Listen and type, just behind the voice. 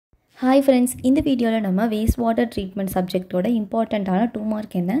Hi friends, இந்த வீடியோல நம்ம வேஸ்ட் வாட்டர் ட்ரீட்மெண்ட் சப்ஜெக்ட்டோட இம்பார்ட்டன்ட்டான 2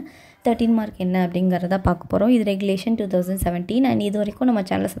 மார்க் என்ன 13 மார்க் என்ன அப்படிங்கறத பார்க்க போறோம். இது ரெகுலேஷன் 2017 and இது வரைக்கும் நம்ம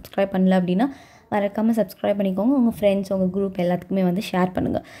சேனலை சப்ஸ்கிரைப் பண்ணல அப்படினா மறக்காம சப்ஸ்கிரைப் பண்ணிக்கோங்க. உங்க ஃப்ரெண்ட்ஸ் உங்க குரூப் எல்லாத்துக்குமே வந்து ஷேர்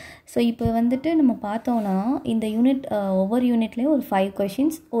பண்ணுங்க. சோ இப்போ வந்துட்டு நம்ம பார்த்தோம்னா இந்த யூனிட் ஒவ்வொரு யூனிட்லயும் ஒரு 5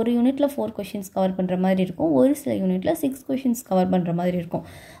 क्वेश्चंस, ஒரு யூனிட்ல 4 क्वेश्चंस கவர் பண்ற மாதிரி இருக்கும். ஒரு சில யூனிட்ல 6 क्वेश्चंस கவர் பண்ற மாதிரி இருக்கும்.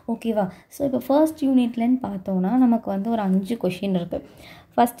 ஓகேவா? சோ இப்போ ஃபர்ஸ்ட் யூனிட்லன்னு பார்த்தோம்னா நமக்கு வந்து ஒரு 5 क्वेश्चन இருக்கு.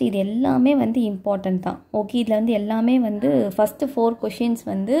 ஃபர்ஸ்ட் இது எல்லாமே வந்து இம்பார்ட்டன்ட் தான். ஓகே, இதில் வந்து எல்லாமே வந்து ஃபஸ்ட்டு 4 கொஷின்ஸ்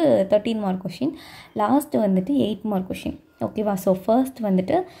வந்து 13 மார்க் கொஷின், லாஸ்ட் வந்துட்டு 8 மார்க் கொஷின். ஓகேவா? ஸோ ஃபர்ஸ்ட்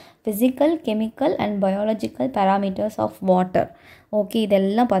வந்துட்டு physical, chemical and biological parameters of water. Okay,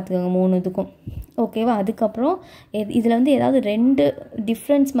 இதெல்லாம் பார்த்துக்கோங்க 3 இதுக்கும். ஓகேவா? அதுக்கப்புறம் இதில் வந்து ஏதாவது 2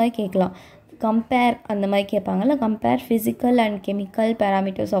 டிஃப்ரென்ஸ் மாதிரி கேட்கலாம். கம்பேர் அந்த மாதிரி கேட்பாங்கல்ல, compare physical and chemical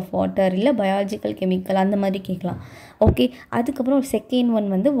parameters of water, இல்லை பயாலஜிக்கல் கெமிக்கல் அந்த மாதிரி கேட்கலாம். ஓகே, அதுக்கப்புறம் செகண்ட் ஒன்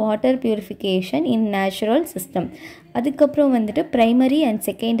வந்து வாட்டர் பியூரிஃபிகேஷன் இன் நேச்சுரல் சிஸ்டம். அதுக்கப்புறம் வந்துட்டு primary and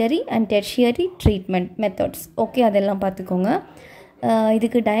secondary and tertiary treatment methods. Okay, அதெல்லாம் பார்த்துக்கோங்க.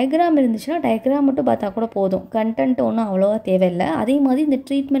 இதுக்கு டயக்ராம் இருந்துச்சுன்னா டயக்ராம் மட்டும் பார்த்தா கூட போதும், கண்டென்ட் ஒன்றும் அவ்வளோவா தேவையில்லை. அதே மாதிரி இந்த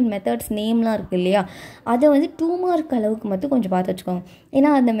ட்ரீட்மெண்ட் மெத்தட்ஸ் நேம்லாம் இருக்குது இல்லையா, அதை வந்து 2 மார்க் அளவுக்கு மட்டும் கொஞ்சம் பார்த்து வச்சுக்கோங்க.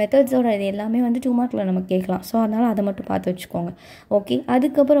 ஏன்னா அந்த மெத்தட்ஸோட இது எல்லாமே வந்து 2 மார்க்கில் நம்ம கேட்கலாம். ஸோ அதனால் அதை மட்டும் பார்த்து வச்சுக்கோங்க. ஓகே,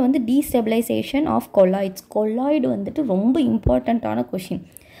 அதுக்கப்புறம் வந்து டீஸ்டெபிலைசேஷன் ஆஃப் கொலாய்ட்ஸ். கொலாய்டு வந்துட்டு ரொம்ப இம்பார்ட்டண்ட்டான கொஷின்.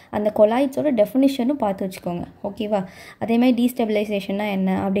 அந்த கொலாய்ட்ஸோட டெஃபினிஷனும் பார்த்து வச்சுக்கோங்க. ஓகேவா? அதேமாதிரி டீஸ்டெபிலைசேஷன்னா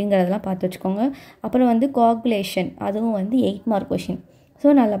என்ன அப்படிங்கிறதெல்லாம் பார்த்து வச்சுக்கோங்க. அப்புறம் வந்து கோகுலேஷன், அதுவும் வந்து 8 மார்க் கொஷின்.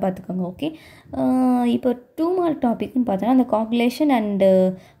 ஸோ நல்லா பார்த்துக்கோங்க. ஓகே, இப்போ 2 மார்க் டாபிக்னு பார்த்தோன்னா அந்த கோகுலேஷன் அண்டு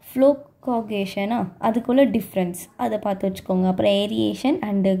ஃப்ளோ கோகேஷனா அதுக்குள்ளே டிஃப்ரென்ஸ் அதை பார்த்து வச்சுக்கோங்க. அப்புறம் ஏரியேஷன்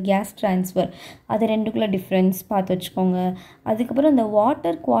அண்டு கேஸ் ட்ரான்ஸ்ஃபர், அது ரெண்டுக்குள்ளே டிஃப்ரென்ஸ் பார்த்து வச்சுக்கோங்க. அதுக்கப்புறம் இந்த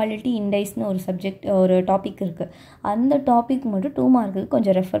வாட்டர் குவாலிட்டி இண்டைஸ்னு ஒரு சப்ஜெக்ட், ஒரு டாபிக் இருக்குது. அந்த டாபிக் மட்டும் 2 மார்க்குக்கு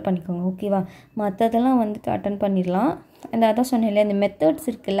கொஞ்சம் ரெஃபர் பண்ணிக்கோங்க. ஓகேவா? மற்றதெல்லாம் வந்துட்டு அட்டன் பண்ணிடலாம். அந்த அதான் சொன்னேன்ல, இந்த மெத்தட்ஸ்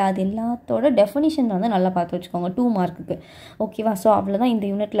இருக்குல்ல, அது எல்லாத்தோட டெஃபினிஷன் வந்து நல்லா பார்த்து வச்சுக்கோங்க 2 மார்க்குக்கு. ஓகேவா? ஸோ அவ்வளோதான் இந்த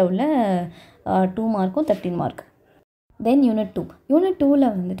யூனிட்டில் உள்ள 2 மார்க்கும் 13 மார்க். தென் யூனிட் 2. யூனிட் 2ல்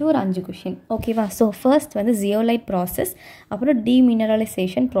வந்துட்டு ஒரு 5 கொஷின். ஓகேவா? ஸோ ஃபர்ஸ்ட் வந்து ஜியோலைட் ப்ராசஸ், அப்புறம்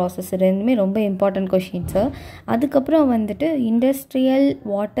டீமினரலைசேஷன் ப்ராசஸ், ரெண்டுமே ரொம்ப இம்பார்ட்டன்ட் கொஷின்ஸு. அதுக்கப்புறம் வந்துட்டு industrial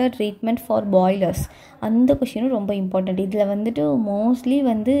water treatment for boilers, அந்த கொஷினும் ரொம்ப இம்பார்ட்டண்ட். இதில் வந்துட்டு மோஸ்ட்லி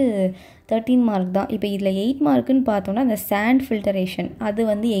வந்து 13 மார்க் தான். இப்போ இதில் 8 மார்க்குன்னு பார்த்தோன்னா அந்த சாண்ட் ஃபில்டரேஷன், அது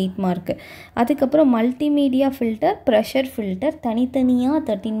வந்து 8 மார்க்கு. அதுக்கப்புறம் மல்டிமீடியா ஃபில்டர், ப்ரெஷர் ஃபில்டர் தனித்தனியாக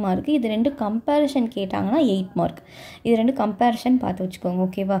 13 மார்க்கு. இது 2 கம்பேரிஷன் கேட்டாங்கன்னா 8 மார்க். இது 2 கம்பேரிஷன் பார்த்து வச்சுக்கோங்க.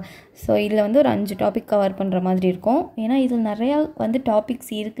 ஓகேவா? ஸோ இதில் வந்து ஒரு 5 டாபிக் கவர் பண்ணுற மாதிரி இருக்கும். ஏன்னா இதில் நிறையா வந்து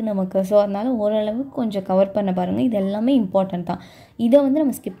டாபிக்ஸ் இருக்குது நமக்கு. ஸோ அதனால் ஓரளவுக்கு கொஞ்சம் கவர் பண்ண பாருங்கள். இது எல்லாமே இம்பார்ட்டன்ட் தான். இதை வந்து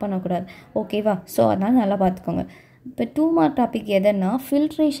நம்ம ஸ்கிப் பண்ணக்கூடாது. ஓகேவா? ஸோ அதனால் நல்லா பார்த்துக்கோங்க. இப்போ 2 மார்க் டாபிக் எதுன்னா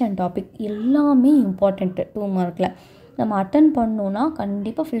ஃபில்ட்ரேஷன் டாபிக். எல்லாமே இம்பார்ட்டண்ட்டு 2 மார்க்கில் நம்ம அட்டன் பண்ணோன்னா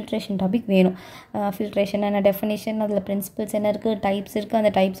கண்டிப்பாக ஃபில்ட்ரேஷன் டாபிக் வேணும். ஃபில்ட்ரேஷன் என்ன டெஃபினிஷன், அதில் பிரின்சிபல்ஸ் என்ன இருக்குது, டைப்ஸ் இருக்குது,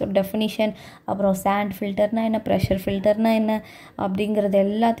 அந்த டைப்ஸோட டெஃபினிஷன், அப்புறம் சாண்ட் ஃபில்டர்னால் என்ன, ப்ரெஷர் ஃபில்டர்னால் என்ன அப்படிங்கிறது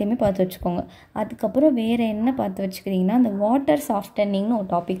எல்லாத்தையுமே பார்த்து வச்சுக்கோங்க. அதுக்கப்புறம் வேறு என்ன பார்த்து வச்சுக்கிறீங்கன்னா அந்த வாட்டர் சாஃப்டனிங்னு ஒரு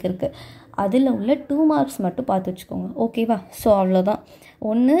டாபிக் இருக்குது. அதில் உள்ள 2 மார்க்ஸ் மட்டும் பார்த்து வச்சுக்கோங்க. ஓகேவா? ஸோ அவ்வளோதான்.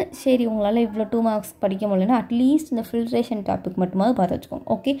 ஒன்று சரி, உங்களால் இவ்வளோ 2 மார்க்ஸ் படிக்க முடியலன்னா அட்லீஸ்ட் இந்த ஃபில்ட்ரேஷன் டாபிக் மட்டுமாவது பார்த்து வச்சுக்கோங்க.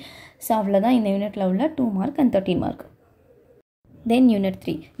 ஓகே, ஸோ அவ்வளோதான் இந்த யூனிட்டில் உள்ள 2 mark and 13 mark. Then unit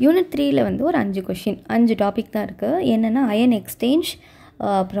 3. Unit 3ல் வந்து ஒரு 5 கொஷின், 5 டாபிக் தான் இருக்குது. என்னென்னா iron exchange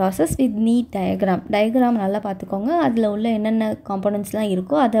process with NEET diagram நல்லா பார்த்துக்கோங்க. அதில் உள்ள என்னென்ன காம்போனன்ட்ஸ்லாம்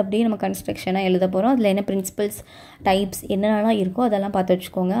இருக்கோ அதை அப்படியே நம்ம கன்ஸ்ட்ரக்ஷனாக எழுத போகிறோம். அதில் என்ன பிரின்சிபல்ஸ், டைப்ஸ் என்னென்னலாம் இருக்கோ அதெல்லாம் பார்த்து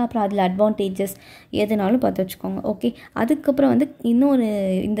வச்சுக்கோங்க. அப்புறம் அதில் அட்வான்டேஜஸ் எதுனாலும் பார்த்து வச்சுக்கோங்க. ஓகே, அதுக்கப்புறம் வந்து இன்னொரு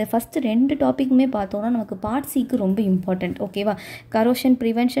இந்த ஃபஸ்ட்டு 2 டாப்பிக்குமே பார்த்தோன்னா நமக்கு பார்ட் சிக்கு ரொம்ப இம்பார்ட்டண்ட். ஓகேவா? Corrosion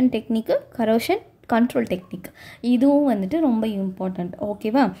prevention டெக்னிக்கு, corrosion control technique, இதுவும் வந்துட்டு ரொம்ப இம்பார்ட்டண்ட்.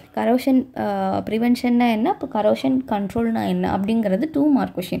 ஓகேவா? கரோஷன் ப்ரிவென்ஷன்னா என்ன, இப்போ கரோஷன் கண்ட்ரோல்னா என்ன அப்படிங்கிறது 2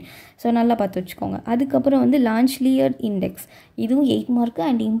 மார்க் கொஷின். ஸோ நல்லா பார்த்து வச்சுக்கோங்க. அதுக்கப்புறம் வந்து லான்ச்லியர் இண்டெக்ஸ், இதுவும் 8 மார்க்கு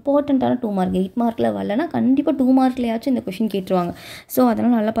அண்ட் இம்பார்ட்டண்ட்டான 2 மார்க். 8 மார்க்கில் வரலன்னா கண்டிப்பாக 2 மார்க்லையாச்சும் இந்த கொஷின் கேட்டுருவாங்க. ஸோ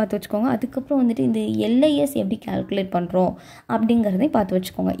அதெல்லாம் நல்லா பார்த்து வச்சுக்கோங்க. அதுக்கப்புறம் வந்துட்டு இந்த எல்ஐஎஸ் எப்படி கால்குலேட் பண்ணுறோம் அப்படிங்கிறதையும் பார்த்து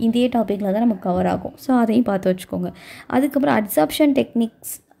வச்சுக்கோங்க. இதே டாப்பிக்கில் தான் நமக்கு கவர் ஆகும். ஸோ அதையும் பார்த்து வச்சுக்கோங்க. அதுக்கப்புறம் அப்சர்ப்ஷன்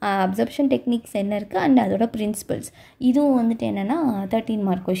டெக்னிக்ஸ் என்ன இருக்குது அண்ட் அதோட பிரின்சிபல்ஸ், இதுவும் வந்துட்டு என்னென்னா 13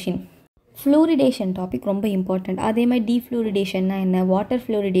 மார்க் கொஷின். ஃப்ளூரிடேஷன் டாபிக் ரொம்ப இம்பார்ட்டண்ட். அதே மாதிரி டீஃப்ளூரிடேஷன்னா என்ன, வாட்டர்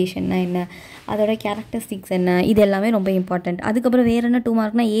ஃப்ளூரிடேஷன்னா என்ன, அதோட கேரக்டரிஸ்டிக்ஸ் என்ன, இது எல்லாமே ரொம்ப இம்பார்ட்டண்ட். அதுக்கப்புறம் வேறு என்ன 2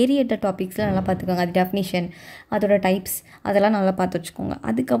 மார்க்னா ஏரியேட்டர் டாபிக்ஸ்லாம் நல்லா பார்த்துக்கோங்க. அது டெஃபினிஷன், அதோட டைப்ஸ், அதெல்லாம் நல்லா பார்த்து வச்சுக்கோங்க.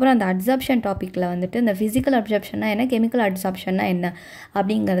 அதுக்கப்புறம் அந்த அப்சர்ப்ஷன் டாப்பிக்கில் வந்துட்டு இந்த ஃபிசிக்கல் அப்சர்ப்ஷன்னா என்ன, கெமிக்கல் அப்சர்ப்ஷன்னா என்ன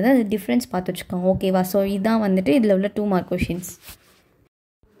அப்படிங்கிறத டிஃப்ரென்ஸ் பார்த்து வச்சுக்கோங்க. ஓகேவா? ஸோ இதுதான் வந்துட்டு இதில் உள்ள 2 மார்க் கொஷின்ஸ்.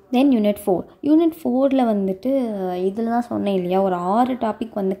 தென் யூனிட் 4ல் வந்துட்டு இதில் தான் சொன்னேன் இல்லையா, ஒரு 6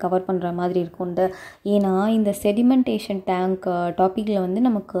 டாபிக் வந்து கவர் பண்ணுற மாதிரி இருக்கும்ண்டு. ஏன்னா இந்த செடிமெண்டேஷன் டேங்க் டாப்பிக்கில் வந்து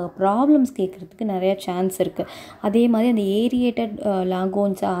நமக்கு ப்ராப்ளம்ஸ் கேட்குறதுக்கு நிறையா சான்ஸ் இருக்குது. அதே மாதிரி அந்த ஏரியேட்டட்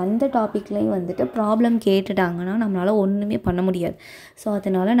லாகோன்ஸ் அந்த டாப்பிக்லேயும் வந்துட்டு ப்ராப்ளம் கேட்டுட்டாங்கன்னா நம்மளால் ஒன்றுமே பண்ண முடியாது. ஸோ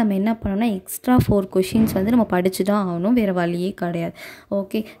அதனால் நம்ம என்ன பண்ணோம்னா எக்ஸ்ட்ரா 4 கொஷின்ஸ் வந்து நம்ம படித்து தான் ஆகணும், வேறு வழியே கிடையாது.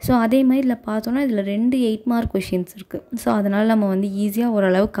 ஓகே, ஸோ அதே மாதிரி இதில் பார்த்தோன்னா இதில் 2 8 மார்க் கொஷின்ஸ் இருக்குது. ஸோ அதனால் நம்ம வந்து ஈஸியாக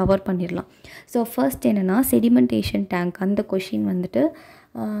ஓரளவுக்கு கவர் பண்ணிடலாம். ஸோ ஃபர்ஸ்ட் என்னென்னா செடிமெண்டேஷன் டேங்க் அந்த கொஷின் வந்துட்டு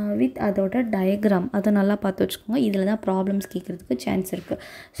வித் அதோட டயக்ராம் அதை நல்லா பார்த்து வச்சுக்கோங்க. இதில் தான் ப்ராப்ளம்ஸ் கேட்குறதுக்கு சான்ஸ் இருக்குது.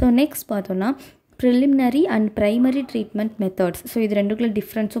 ஸோ நெக்ஸ்ட் பார்த்தோன்னா preliminary and primary treatment methods. So இது ரெண்டுக்குள்ள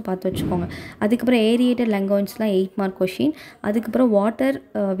டிஃப்ரென்ஸும் பார்த்து வச்சுக்கோங்க. அதுக்கப்புறம் ஏரியேட்டட் லாங்குவேஜ்லாம் 8 மார்க் கொஷின். அதுக்கப்புறம்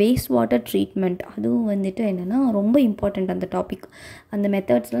வேஸ்ட் வாட்டர் ட்ரீட்மெண்ட் அதுவும் வந்துட்டு என்னென்னா ரொம்ப இம்பார்ட்டண்ட் அந்த டாபிக். அந்த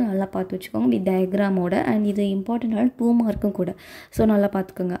மெத்தட்ஸ்லாம் நல்லா பார்த்து வச்சுக்கோங்க வித் டயக்ராமோட. அண்ட் இது இம்பார்ட்டண்ட்டான 2 மார்க்கும் கூட. ஸோ நல்லா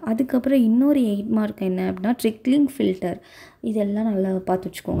பார்த்துக்கோங்க. அதுக்கப்புறம் இன்னொரு 8 மார்க் என்ன அப்படின்னா ட்ரிக்லிங் ஃபில்டர், இதெல்லாம் நல்லா பார்த்து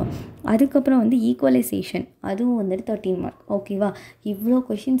வச்சுக்கோங்க. அதுக்கப்புறம் வந்து ஈக்குவலைசேஷன் அதுவும் வந்துட்டு 13 மார்க். ஓகேவா, இவ்வளோ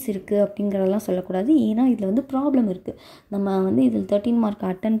கொஷின்ஸ் இருக்குது அப்படிங்கிறதெல்லாம் சொல்லக்கூடாது. ஏன்னா இதில் வந்து ப்ராப்ளம் இருக்குது. நம்ம வந்து இதில் 13 மார்க்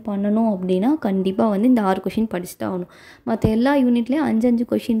அட்டன் பண்ணணும் அப்படின்னா கண்டிப்பாக வந்து இந்த 6 கொஷின் படிச்சுட்டு ஆகணும். மற்ற எல்லா யூனிட்லேயும் 5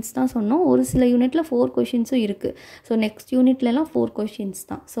 கொஷின்ஸ் தான் சொன்னோம். ஒரு சில யூனிட்டில் 4 கொஷின்ஸும் இருக்குது. ஸோ நெக்ஸ்ட் யூனிட்லலாம் 4 கொஷின்ஸ்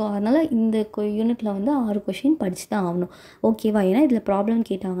தான். ஸோ அதனால் இந்த யூனிட்டில் வந்து 6 கொஷின் படிச்சு தான் ஆகணும். ஓகேவா, ஏன்னா இதில் ப்ராப்ளம்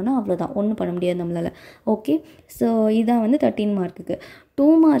கேட்டாங்கன்னா அவ்வளோதான், ஒன்றும் பண்ண முடியாது நம்மளால். ஓகே, ஸோ இதான் வந்து 13 மார்க்குக்கு. 2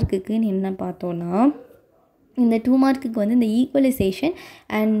 மார்க்குக்குன்னு என்ன பார்த்தோன்னா இந்த 2 மார்க்குக்கு வந்து இந்த ஈக்குவலைசேஷன்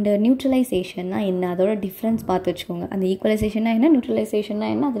அண்ட் நியூட்ரலைசேஷன்னா என்ன, அதோட டிஃப்ரென்ஸ் பார்த்து வச்சுக்கோங்க. அந்த ஈக்குவலைசேஷன்னா என்ன, நியூட்ரலைசேஷன்னா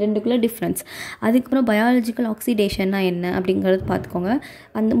என்ன, அது ரெண்டுக்குள்ளே டிஃப்ரென்ஸ். அதுக்கப்புறம் பயாலஜிக்கல் ஆக்சிடேஷன்னா என்ன அப்படிங்கிறது பார்த்துக்கோங்க.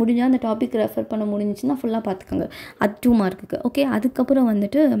 அந்த முடிஞ்சால் அந்த டாபிக் ரெஃபர் பண்ண முடிஞ்சிச்சுன்னா ஃபுல்லாக பார்த்துக்கோங்க. அது 2 மார்க்குக்கு. ஓகே, அதுக்கப்புறம்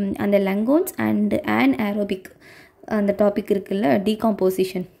வந்துட்டு அந்த லங்கோன்ஸ் அண்ட் ஏரோபிக் அந்த டாபிக் இருக்குல்ல,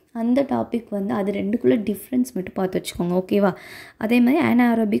 டீகாம்போசிஷன் அந்த டாபிக் வந்து அது ரெண்டுக்குள்ளே டிஃப்ரென்ஸ் மட்டும் பார்த்து வச்சுக்கோங்க. ஓகேவா, அதே மாதிரி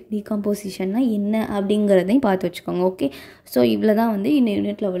அனாரோபிக் டீகாம்போசிஷன்னா என்ன அப்படிங்கிறதையும் பார்த்து வச்சுக்கோங்க. ஓகே, ஸோ இவ்வளோ தான் வந்து இந்த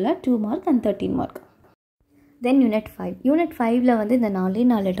யூனிட்டில் உள்ள 2 mark and 13 mark. Then unit 5ல் வந்து இந்த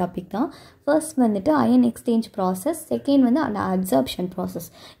 4 டாபிக் தான். ஃபர்ஸ்ட் வந்துட்டு அயன் எக்ஸ்சேஞ்ச் ப்ராசஸ், செகண்ட் வந்து அந்த அப்சார்ப்ஷன் ப்ராசஸ்.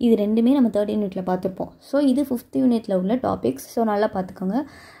 இது ரெண்டுமே நம்ம 3rd யூனிட்டில் பார்த்துப்போம். ஸோ இது 5th யூனிட்டில் உள்ள டாபிக்ஸ். ஸோ நல்லா பார்த்துக்கோங்க.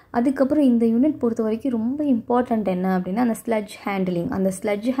 அதுக்கப்புறம் இந்த யூனிட் பொறுத்த வரைக்கும் ரொம்ப இம்பார்ட்டண்ட் என்ன அப்படின்னா அந்த ஸ்லட்ஜ் ஹேண்டிலிங். அந்த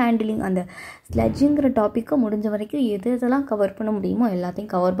ஸ்லட்ஜுங்கிற டாப்பிக்கை முடிஞ்ச வரைக்கும் எதெல்லாம் கவர் பண்ண முடியுமோ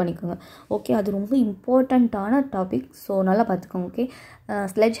எல்லாத்தையும் கவர் பண்ணிக்கோங்க. ஓகே, அது ரொம்ப இம்பார்ட்டண்ட்டான டாபிக். ஸோ நல்லா பார்த்துக்கோங்க. Okay,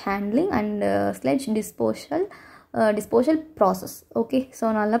 sludge handling and sludge டிஸ்போஷல் process. Okay, so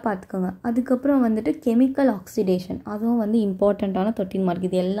நல்லா பார்த்துக்கோங்க. அதுக்கப்புறம் வந்துட்டு கெமிக்கல் ஆக்சிடேஷன் அதுவும் வந்து இம்பார்ட்டண்ட்டான 13 மார்க்.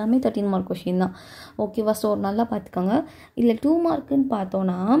 இது எல்லாமே 13 மார்க் கொஷின் தான். ஓகேவா, ஸோ நல்லா பார்த்துக்கோங்க. இதில் 2 மார்க்குன்னு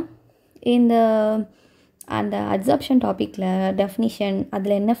பார்த்தோன்னா இந்த அந்த அப்சார்ப்ஷன் டாப்பிக்கில் டெஃபினிஷன்,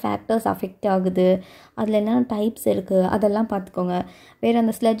 அதில் என்ன ஃபேக்டர்ஸ் அஃபெக்ட் ஆகுது, அதில் என்னென்ன டைப்ஸ் இருக்குது அதெல்லாம் பார்த்துக்கோங்க. வேறு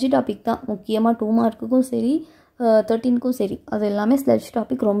அந்த ஸ்லட்ஜ் டாபிக் தான் முக்கியமாக 2 மார்க்குக்கும் சரி 13க்கும் சரி, அது எல்லாமே ஸ்லட்ஜ்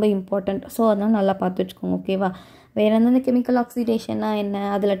டாபிக் ரொம்ப இம்பார்ட்டண்ட். ஸோ அதனால் நல்லா பார்த்து வச்சுக்கோங்க. ஓகேவா, வேறு எந்தெந்த கெமிக்கல் ஆக்சிடேஷன்னா என்ன,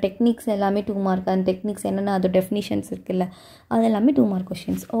 அதில் டெக்னிக்ஸ் எல்லாமே 2 மார்க். அந்த டெக்னிக்ஸ் என்னென்ன, அது டெஃபினிஷன்ஸ் இருக்குல்ல, அது எல்லாமே 2 மார்க்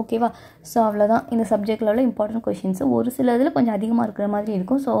கொஷின்ஸ். ஓகேவா, ஸோ அவ்வளோதான் இந்த சப்ஜெக்டில் உள்ள இம்பார்ட்டன்ட் கொஷின்ஸ். ஒரு சில இதில் கொஞ்சம் அதிகமாக இருக்கிற மாதிரி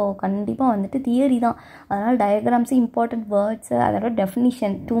இருக்கும். ஸோ கண்டிப்பாக வந்துட்டு தியரி தான். அதனால் டயக்ராம்ஸு, இம்பார்ட்டன்ட் வேர்ட்ஸு, அதோட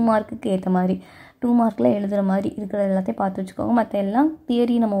டெஃபினிஷன் 2 மார்க்குக்கு ஏற்ற மாதிரி 2 மார்க்கில் எழுதுகிற மாதிரி இருக்கிற எல்லாத்தையும் பார்த்து வச்சுக்கோங்க. மற்ற எல்லாம்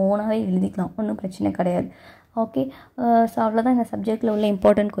தியரி நம்ம ஓனாகவே எழுதிக்கலாம், ஒன்றும் பிரச்சனை கிடையாது. ஓகே, ஸோ அவ்வளோதான் இந்த சப்ஜெக்டில் உள்ள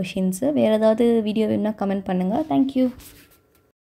இம்பார்ட்டன்ட் கொஷின்ஸு. வேறு ஏதாவது வீடியோ வேணுன்னா கமெண்ட் பண்ணுங்கள். தேங்க்யூ.